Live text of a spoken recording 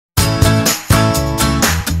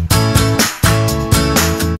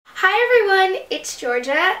Hi everyone, it's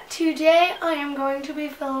Georgia. Today I am going to be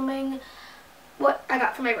filming what I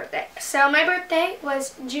got for my birthday. So my birthday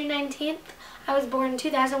was June 19th. I was born in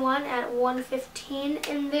 2001 at 1:15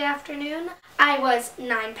 in the afternoon. I was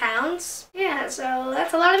 9 pounds. Yeah, so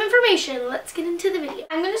that's a lot of information. Let's get into the video.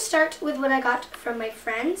 I'm going to start with what I got from my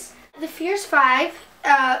friends. The Fierce 5.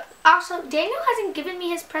 Also, Daniel hasn't given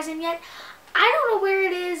me his present yet. I don't know where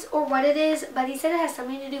it is or what it is, but he said it has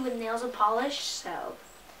something to do with nails and polish, so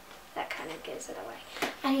that kind of gives it away.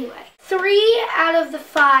 Anyway, 3 out of the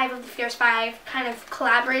 5 of the Fierce 5 kind of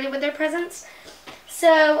collaborated with their presents.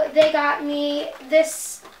 So they got me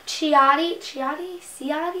this Chiati,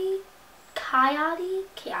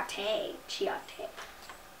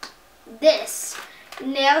 this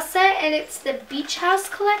nail set, and it's the Beach House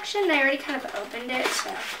collection. I already kind of opened it,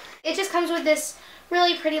 so it just comes with this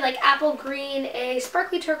really pretty like apple green, a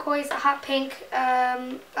sparkly turquoise, a hot pink, a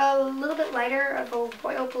little bit lighter of a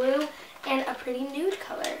royal blue, and a pretty nude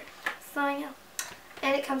color. So yeah,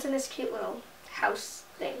 and it comes in this cute little house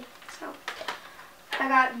thing. So I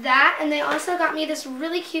got that, and they also got me this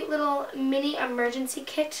really cute little mini emergency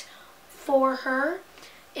kit for her.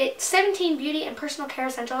 It's 17 beauty and personal care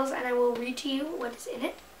essentials, and I will read to you what is in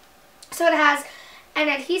it. So it has an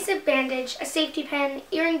adhesive bandage, a safety pin,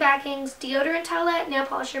 earring backings, deodorant towelette, nail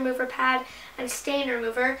polish remover pad, and stain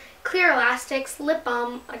remover, clear elastics, lip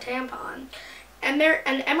balm, a tampon, an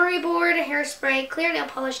emery board, hairspray, clear nail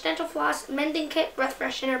polish, dental floss, mending kit, breath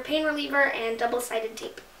freshener, pain reliever, and double-sided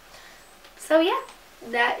tape. So yeah,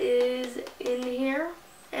 that is in here,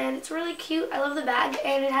 and it's really cute. I love the bag,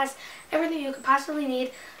 and it has everything you could possibly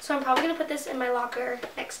need, so I'm probably going to put this in my locker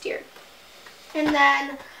next year. And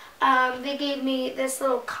then they gave me this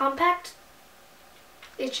little compact.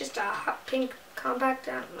 It's just a hot pink compact.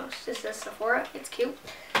 I don't know, it's just a Sephora. It's cute.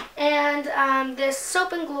 And this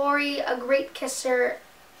Soap and Glory, a Great Kisser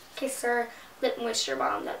lip moisture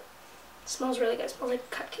balm that smells really good. It smells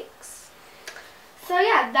like cupcakes. So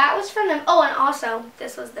yeah, that was from them. Oh, and also,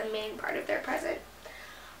 this was the main part of their present.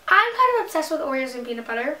 I'm kind of obsessed with Oreos and peanut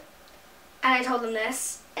butter, and I told them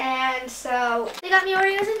this, and so they got me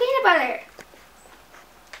Oreos and peanut butter.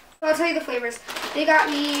 I'll tell you the flavors. They got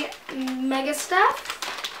me Mega Stuff,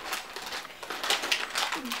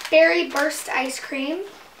 Berry Burst Ice Cream,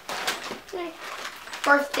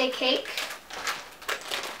 Birthday Cake,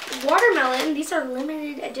 Watermelon. These are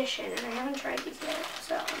limited edition, and I haven't tried these yet,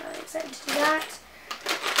 so I'm really excited to do that.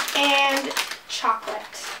 And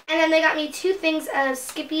chocolate. And then they got me 2 things of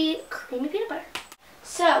Skippy creamy peanut butter.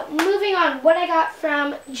 So, moving on, what I got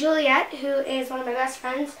from Juliet, who is one of my best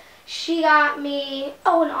friends. She got me,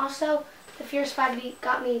 oh, and also the Fierce 5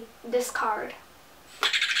 got me this card.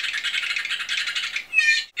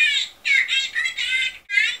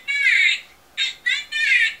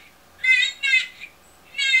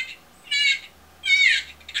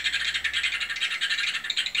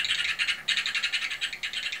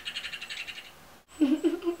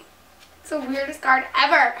 It's the weirdest card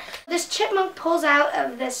ever. This chipmunk pulls out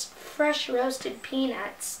of this fresh roasted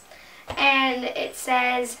peanuts, and it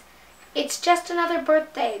says, "It's just another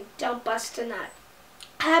birthday, don't bust a nut.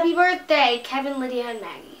 Happy birthday, Kevin, Lydia, and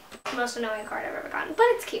Maggie." It's the most annoying card I've ever gotten, but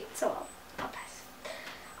it's cute, so I'll pass.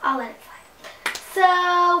 I'll let it slide.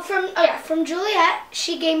 So, from Juliet,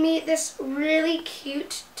 she gave me this really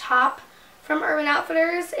cute top from Urban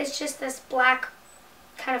Outfitters. It's just this black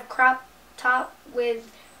kind of crop top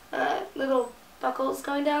with little buckles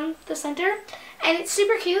going down the center, and it's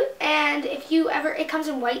super cute. And if you ever, it comes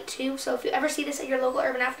in white too, so if you ever see this at your local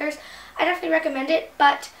Urban Outfitters, I definitely recommend it.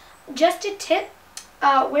 But just a tip,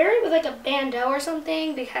 wear it with like a bandeau or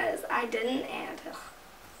something, because I didn't, and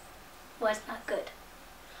was not good.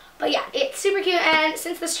 But yeah, it's super cute, and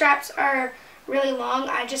since the straps are really long,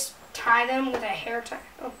 I just tie them with a hair tie.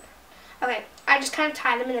 Oh. Okay, I just kind of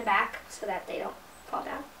tie them in the back so that they don't fall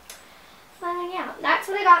down. Yeah, that's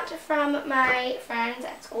what I got from my friends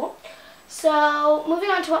at school. So, moving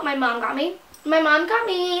on to what my mom got me. My mom got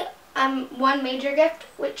me one major gift,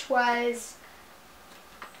 which was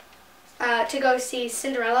to go see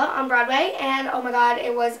Cinderella on Broadway, and oh my god,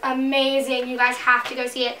 it was amazing. You guys have to go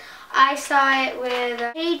see it. I saw it with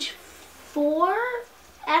Page 4,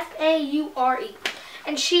 F-A-U-R-E.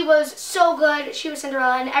 And she was so good. She was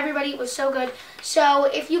Cinderella, and everybody was so good. So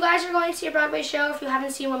if you guys are going to see a Broadway show, if you haven't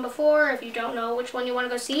seen one before, if you don't know which one you want to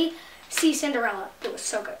go see Cinderella. It was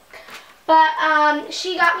so good. But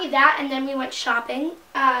she got me that, and then we went shopping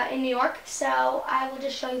in New York. So I will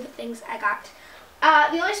just show you the things I got.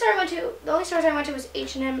 The only stores I went to was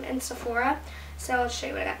H&M and Sephora. So I'll show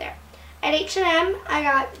you what I got there. At H&M, I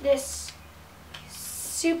got this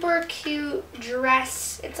super cute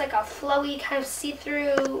dress. It's like a flowy kind of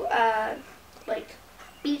see-through, like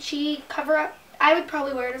beachy cover-up. I would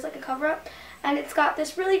probably wear it as like a cover-up. And it's got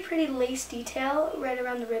this really pretty lace detail right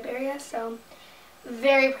around the rib area, so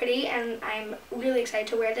very pretty, and I'm really excited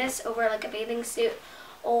to wear this over like a bathing suit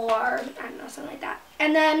or, I don't know, something like that.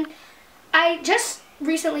 And then I just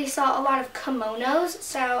recently saw a lot of kimonos,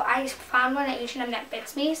 so I found one at H&M that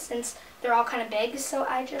fits me since they're all kind of big, so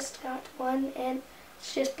I just got one, and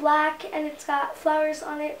it's just black, and it's got flowers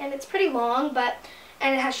on it, and it's pretty long,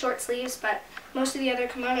 and it has short sleeves, but most of the other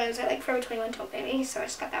kimonos at like Forever 21 don't fit me, so I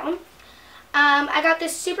just got that one. I got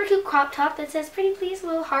this super cute crop top that says "Pretty Please"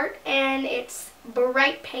 little heart, and it's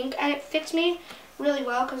bright pink, and it fits me really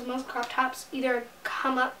well because most crop tops either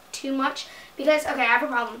come up too much because, okay, I have a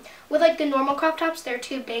problem with like the normal crop tops. They're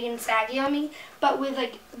too big and saggy on me, but with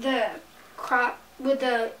like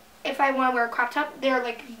if I want to wear a crop top, they're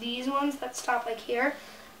like these ones that stop like here,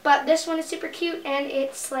 but this one is super cute and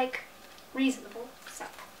it's like reasonable, so.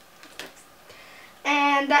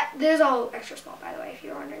 And this is all extra small, by the way, if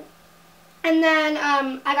you're wondering. And then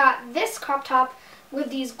I got this crop top with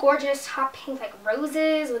these gorgeous hot pink like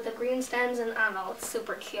roses with the green stems, and I don't know, it's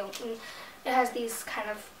super cute. And it has these kind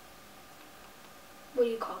of, what do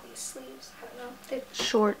you call these sleeves? I don't know.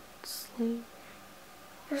 Short sleeve.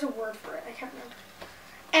 There's a word for it, I can't remember.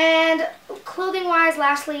 And clothing wise,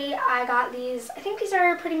 lastly, I got these. I think these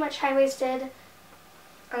are pretty much high-waisted.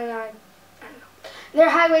 I don't know. They're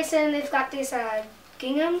high-waisted and they've got this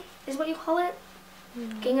gingham, is what you call it?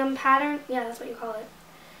 Gingham pattern? Yeah, that's what you call it.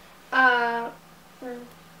 I don't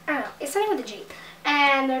know. It's something with a G.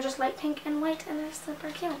 And they're just light pink and white, and they're super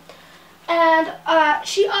cute. And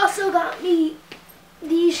she also got me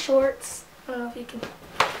these shorts. I don't know if you can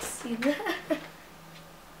see that.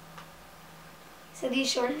 So these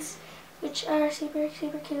shorts, which are super,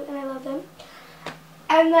 super cute, and I love them.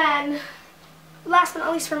 And then, last but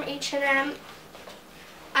not least, from H&M,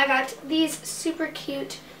 I got these super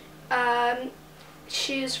cute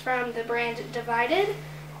shoes from the brand Divided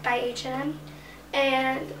by H&M,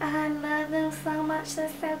 and I love them so much. They're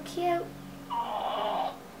so cute.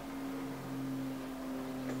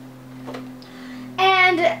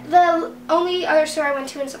 And the only other store I went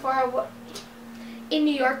to in Sephora in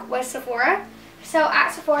New York was Sephora. So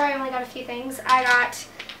at Sephora I only got a few things. I got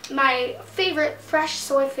my favorite fresh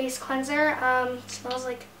soy face cleanser. It smells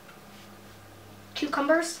like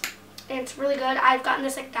cucumbers. And it's really good. I've gotten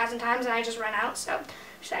this like 1,000 times and I just ran out, so I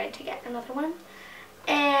decided to get another one.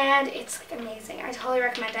 And it's like amazing. I totally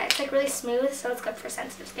recommend it. It's like really smooth, so it's good for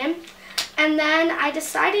sensitive skin. And then I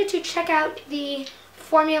decided to check out the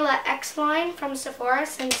Formula X line from Sephora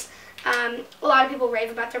since a lot of people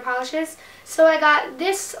rave about their polishes. So I got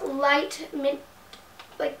this light mint,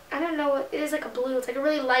 like, I don't know, it is like a blue. It's like a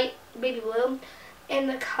really light baby blue in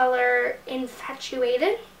the color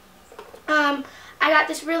Infatuated. I got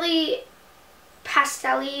this really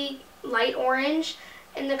pastel-y light orange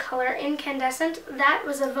in the color Incandescent. That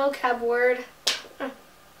was a vocab word. And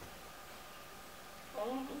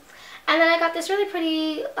then I got this really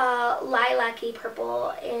pretty lilac-y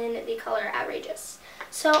purple in the color Outrageous.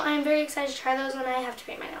 So I'm very excited to try those, and I have to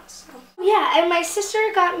paint my nails. So. Yeah, and my sister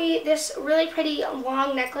got me this really pretty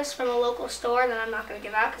long necklace from a local store that I'm not going to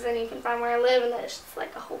give out because then you can find where I live, and then it's just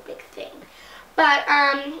like a whole big thing. But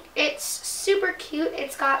it's super cute.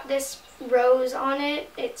 It's got this rose on it.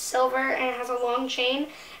 It's silver and it has a long chain.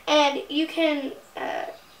 And you can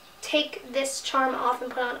take this charm off and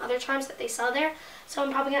put on other charms that they sell there. So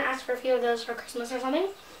I'm probably going to ask for a few of those for Christmas or something.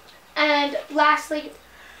 And lastly,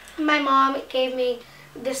 my mom gave me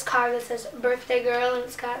this card that says "Birthday Girl," and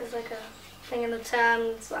it's got this like a thing in the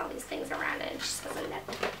tongue. It's all these things around it. And she says a net.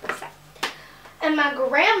 And my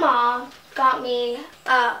grandma got me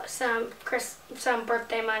some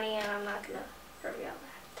birthday money, and I'm not gonna reveal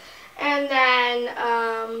that. And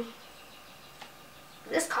then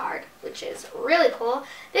this card, which is really cool.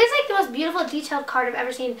 This is like the most beautiful detailed card I've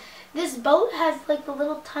ever seen. This boat has like the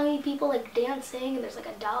little tiny people like dancing, and there's like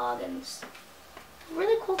a dog, and it's a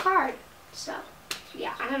really cool card. So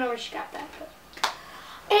yeah, I don't know where she got that. But.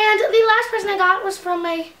 And the last present I got was from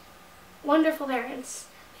my wonderful parents,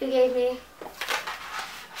 who gave me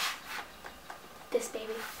this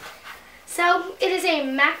baby. So it is a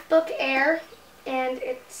MacBook Air, and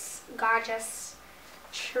it's gorgeous,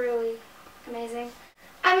 truly amazing.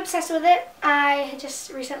 I'm obsessed with it. I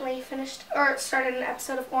just recently started an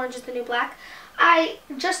episode of Orange is the New Black. I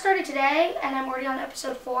just started today, and I'm already on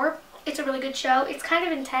episode 4. It's a really good show. It's kind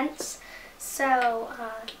of intense, so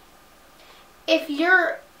if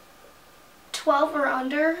you're 12 or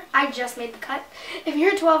under, I just made the cut. If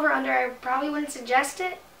you're 12 or under, I probably wouldn't suggest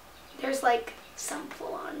it. There's like some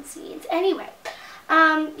full-on scenes. Anyway,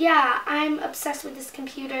 yeah, I'm obsessed with this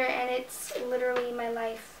computer, and it's literally my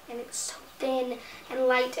life, and it's so thin and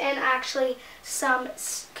light, and actually some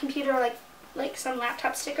computer, like some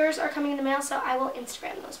laptop stickers are coming in the mail, so I will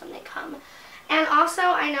Instagram those when they come. And also,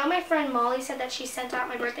 I know my friend Molly said that she sent out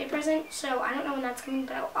my birthday present, so I don't know when that's coming,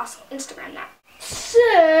 but I'll also Instagram that. So,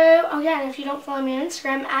 oh yeah, and if you don't follow me on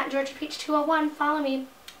Instagram, at GeorgiaPeach201, follow me.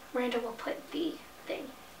 Miranda will put the thing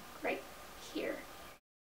right here.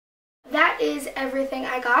 That is everything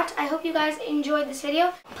I got. I hope you guys enjoyed this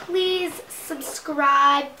video. Please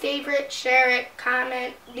subscribe, favorite, share it,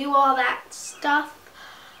 comment, do all that stuff.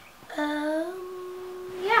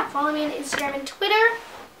 Yeah, follow me on Instagram and Twitter.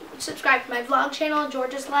 Subscribe to my vlog channel,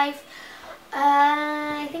 Georgia's Life.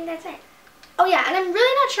 I think that's it. Oh yeah, and I'm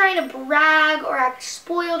really not trying to brag or act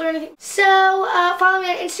spoiled or anything. So follow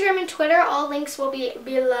me on Instagram and Twitter. All links will be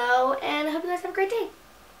below. And I hope you guys have a great day.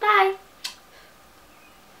 Bye.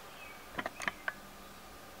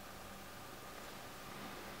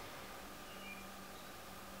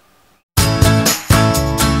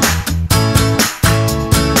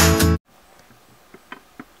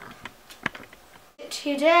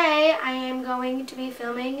 Today I am going to be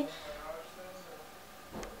filming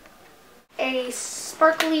a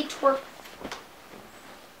sparkly twerk.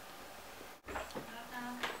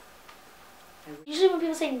 Usually when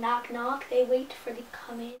people say knock knock, they wait for the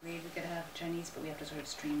come in. We could have Chinese, but we have to sort of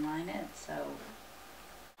streamline it, so.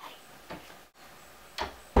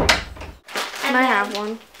 Can I have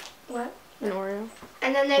one? What? An Oreo.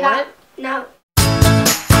 And then they got, no.